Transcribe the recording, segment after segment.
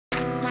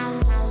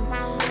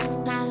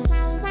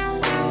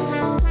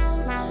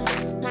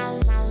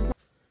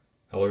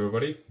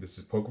everybody, this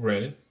is Poker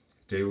Brandon.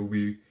 Today we'll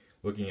be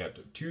looking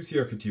at two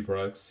CRKT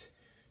products,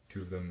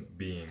 two of them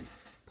being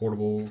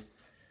portable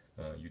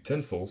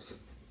utensils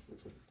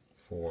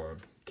for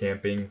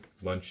camping,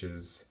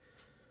 lunches,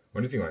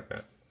 or anything like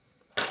that.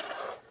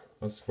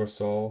 Let's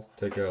first of all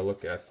take a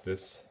look at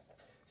this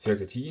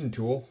CRKT eating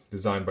tool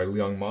designed by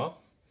Liang Ma.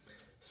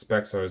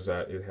 Specs are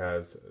that it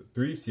has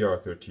 3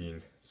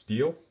 CR13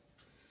 steel,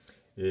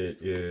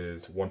 it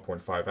is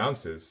 1.5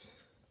 ounces,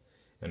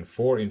 and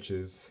 4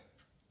 inches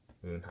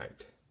in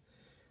height.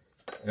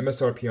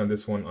 MSRP on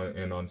this one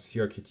and on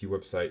CRKT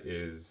website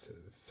is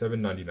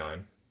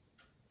 $7.99.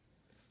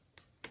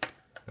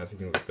 Now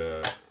taking a look at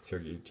the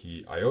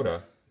CRKT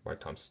IOTA by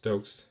Tom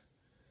Stokes.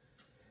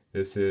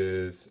 This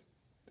is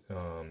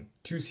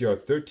 2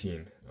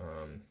 CR13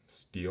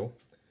 steel.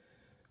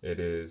 It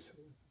is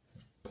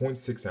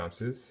 0.6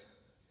 ounces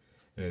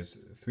and is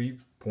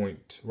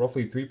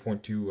roughly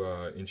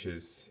 3.2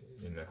 inches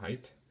in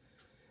height.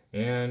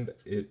 And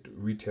it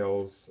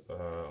retails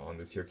on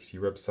the CRKT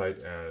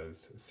website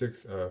as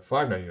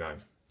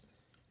 $5.99.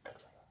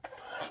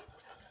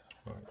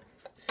 Right.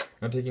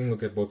 Now taking a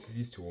look at both of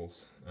these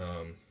tools,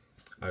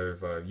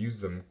 I've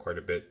used them quite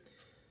a bit.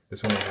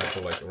 This one I had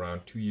for like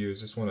around 2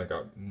 years. This one I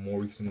got more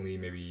recently,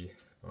 maybe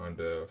around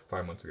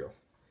 5 months ago.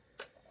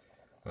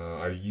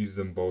 I used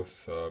them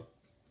both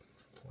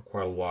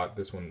quite a lot.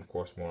 This one, of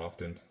course, more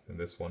often than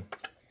this one.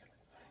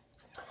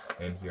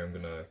 And here I'm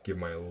gonna give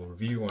my little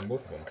review on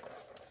both of them.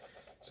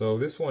 So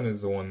this one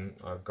is the one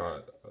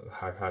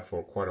I've had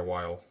for quite a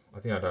while. I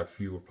think I've had a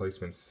few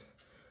replacements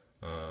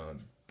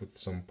with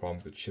some problem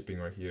with the chipping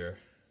right here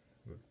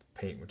with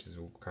paint, which is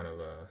kind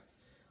of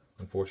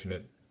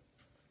unfortunate.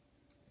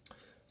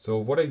 So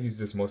what I use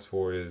this most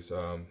for is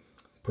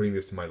putting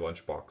this in my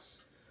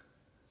lunchbox.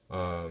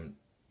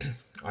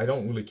 I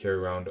don't really carry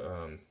around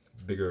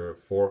bigger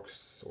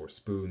forks or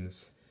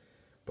spoons,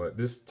 but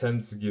this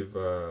tends to give.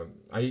 I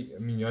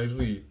mean, I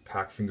usually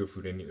pack finger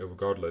food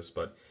regardless,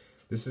 but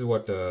this is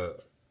what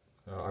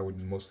I would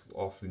most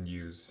often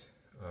use.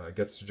 It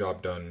gets the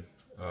job done.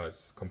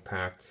 It's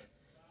compact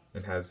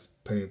and has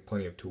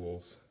plenty of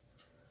tools.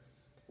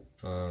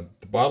 The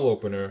bottle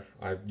opener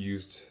I've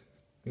used,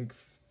 I think, a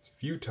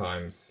few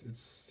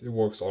times. It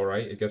works all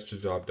right. It gets the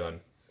job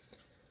done.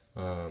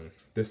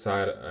 This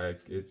side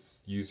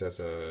it's used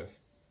as a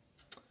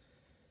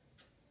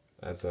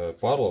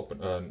bottle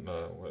opener,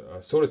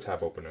 a soda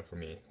tap opener for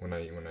me when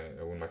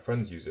my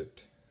friends use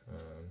it.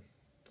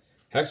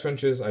 Hex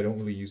wrenches, I don't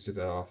really use it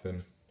that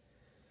often.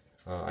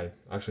 I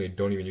actually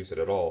don't even use it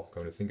at all,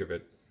 come to think of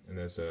it. And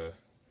it's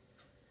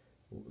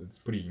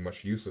pretty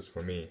much useless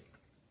for me.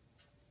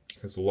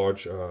 There's a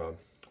large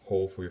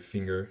hole for your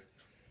finger,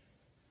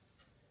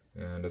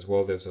 and as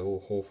well there's a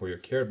little hole for your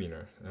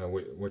carabiner,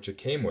 which it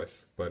came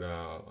with, but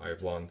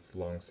I've long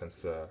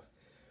since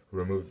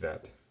removed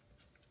that.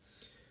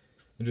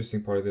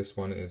 Interesting part of this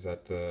one is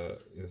that the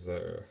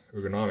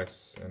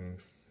ergonomics and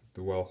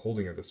the well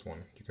holding of this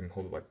one. You can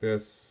hold it like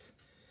this.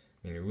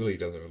 I mean, it really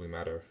doesn't really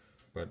matter,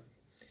 but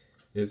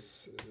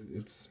it's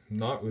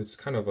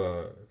kind of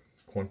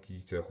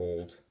clunky to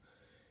hold.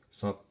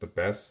 It's not the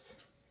best,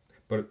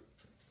 but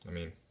I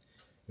mean,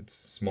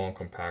 it's small and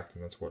compact,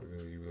 and that's what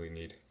you really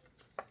need.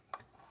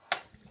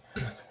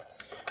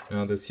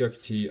 Now the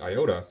CRKT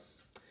IOTA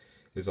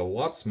is a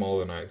lot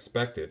smaller than I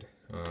expected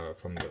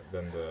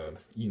than the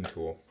eating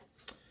tool.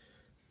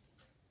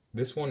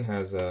 This one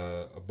has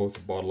both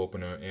a bottle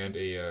opener and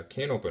a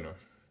can opener.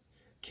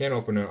 Can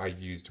opener I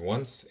used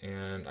once,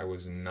 and I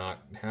was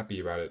not happy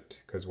about it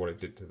because what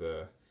it did to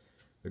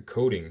the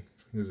coating.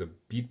 It was a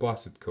bead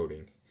blasted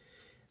coating,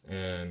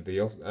 and they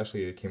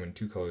came in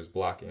 2 colors,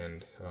 black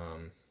and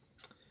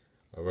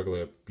a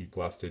regular bead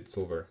blasted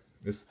silver.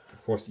 This,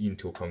 of course, eating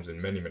tool comes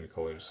in many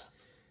colors,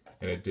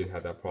 and it did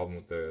have that problem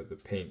with the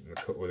paint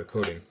or the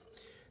coating.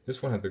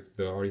 This one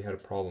already had a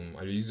problem.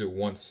 I used it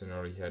once and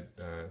already had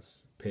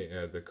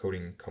the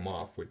coating come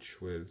off,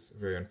 which was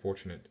very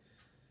unfortunate.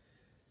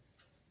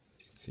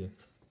 See,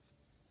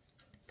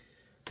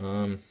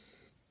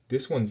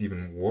 this one's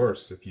even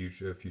worse if you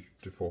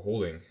for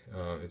holding.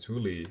 It's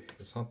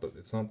not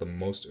the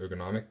most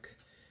ergonomic,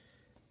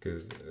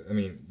 because I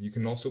mean you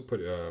can also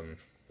put a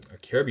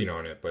carabiner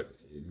on it, but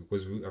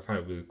I found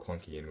it really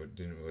clunky and it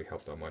didn't really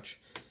help that much.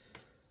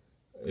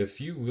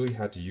 If you really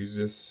had to use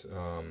this,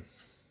 you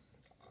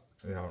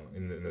know,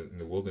 in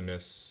the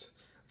wilderness,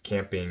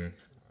 camping,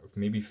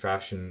 maybe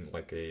fashion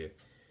like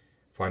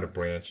find a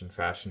branch and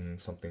fashion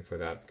something for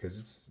that,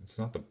 because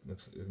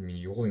I mean,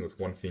 you're holding with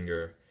one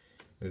finger.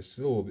 It's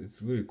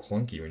really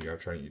clunky when you're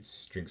trying to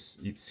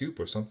eat soup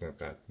or something like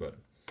that.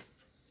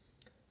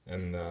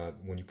 And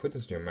when you put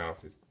this in your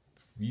mouth,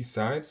 these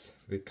sides,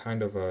 they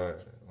kind of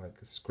like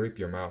scrape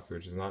your mouth,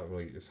 which is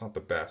it's not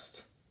the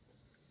best.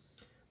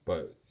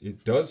 But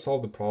it does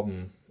solve the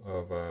problem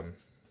of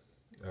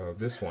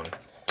this one.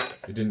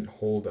 It didn't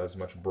hold as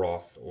much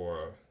broth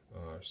or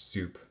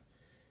soup.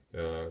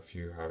 If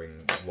you're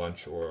having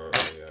lunch or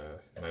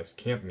a nice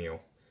camp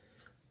meal,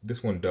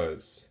 this one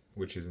does,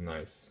 which is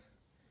nice.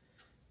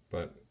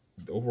 But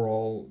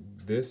overall,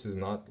 this is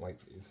not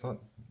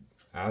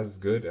as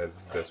good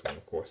as this one,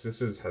 of course. This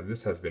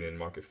has been in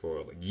market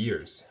for like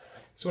years.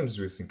 This one just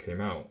recently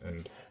came out,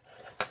 and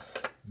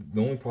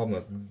the only problem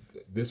that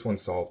this one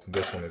solved to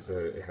this one is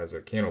it has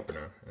a can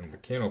opener, and the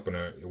can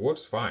opener, it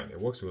works fine. It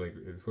works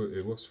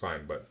it works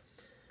fine, but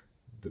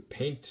the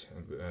paint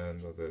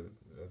and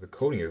the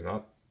coating is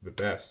not the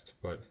best.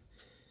 But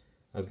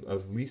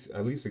at least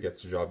it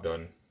gets the job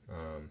done.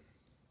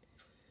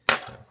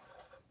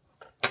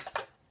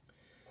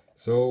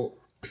 So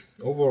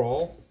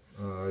overall,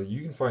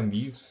 you can find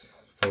these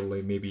for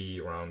like maybe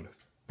around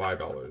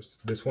 $5.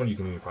 This one you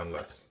can even find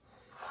less.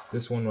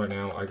 This one right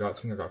now, I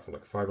think I got for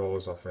like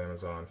 $5 off of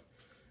Amazon.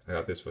 I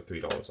got this for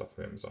 $3 off of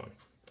Amazon.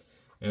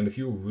 And if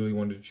you really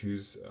wanted to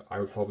choose, I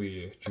would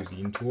probably choose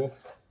Eating Tool.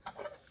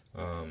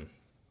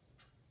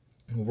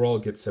 Overall,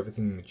 it gets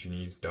everything that you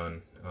need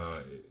done.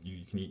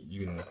 You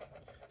can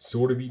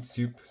sort of eat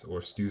soup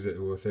or stews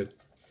it with it.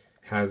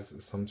 Has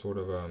some sort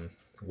of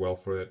well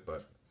for it,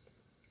 but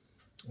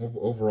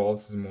overall,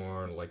 this is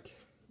more like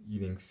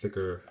eating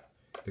thicker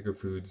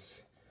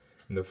foods.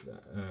 And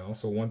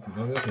also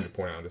another thing to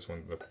point out on this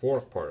one, the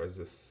fork part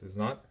is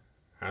not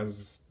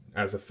as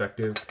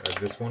effective as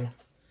this one.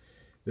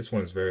 This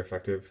one is very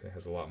effective. It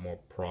has a lot more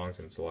prongs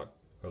and it's a lot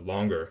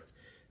longer.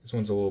 This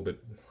one's a little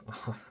bit,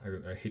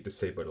 I hate to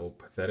say it, but a little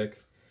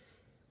pathetic.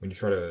 When you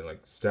try to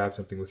like stab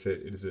something with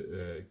it,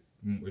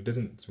 it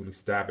doesn't really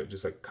stab it,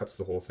 just like cuts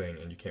the whole thing,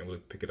 and you can't really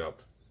pick it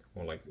up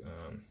or like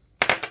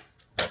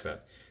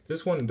that.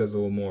 This one does a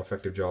little more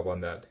effective job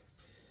on that,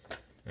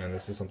 and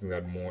this is something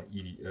that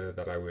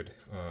that I would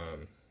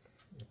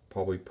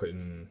probably put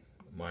in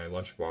my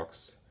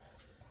lunchbox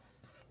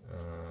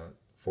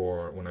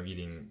for when I'm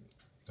eating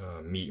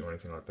meat or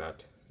anything like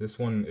that. This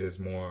one is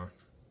more.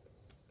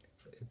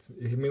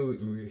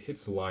 It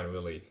hits the line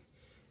really.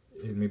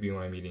 It maybe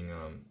when I'm eating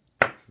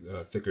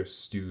thicker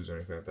stews or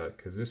anything like that,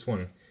 because this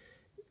one,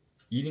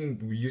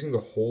 using the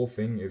whole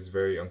thing is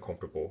very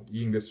uncomfortable.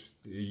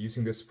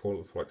 Using this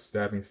for like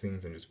stabbing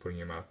things and just putting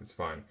in your mouth is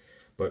fine,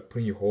 but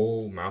putting your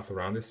whole mouth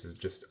around this is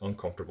just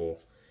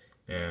uncomfortable,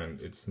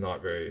 and it's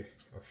not very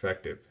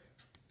effective.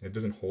 It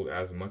doesn't hold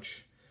as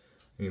much.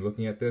 When you're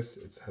looking at this,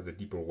 it has a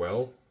deeper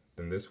well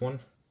than this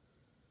one,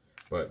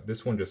 but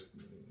this one just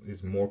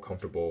is more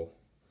comfortable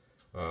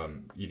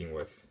eating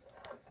with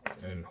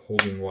and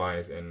holding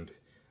wise and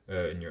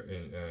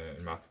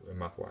in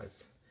mouth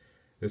wise.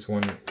 This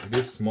one, it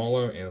is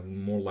smaller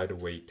and more lighter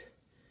weight,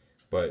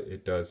 but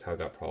it does have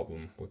that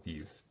problem with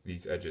these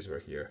edges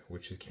right here,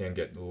 which can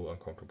get a little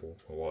uncomfortable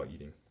while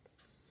eating.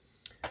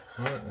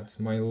 Alright, that's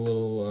my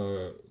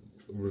little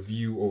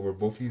review over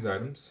both these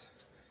items.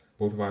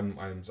 Both of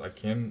items I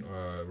can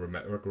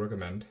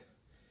recommend.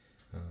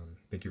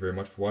 Thank you very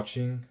much for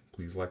watching.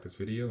 Please like this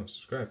video and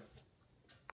subscribe.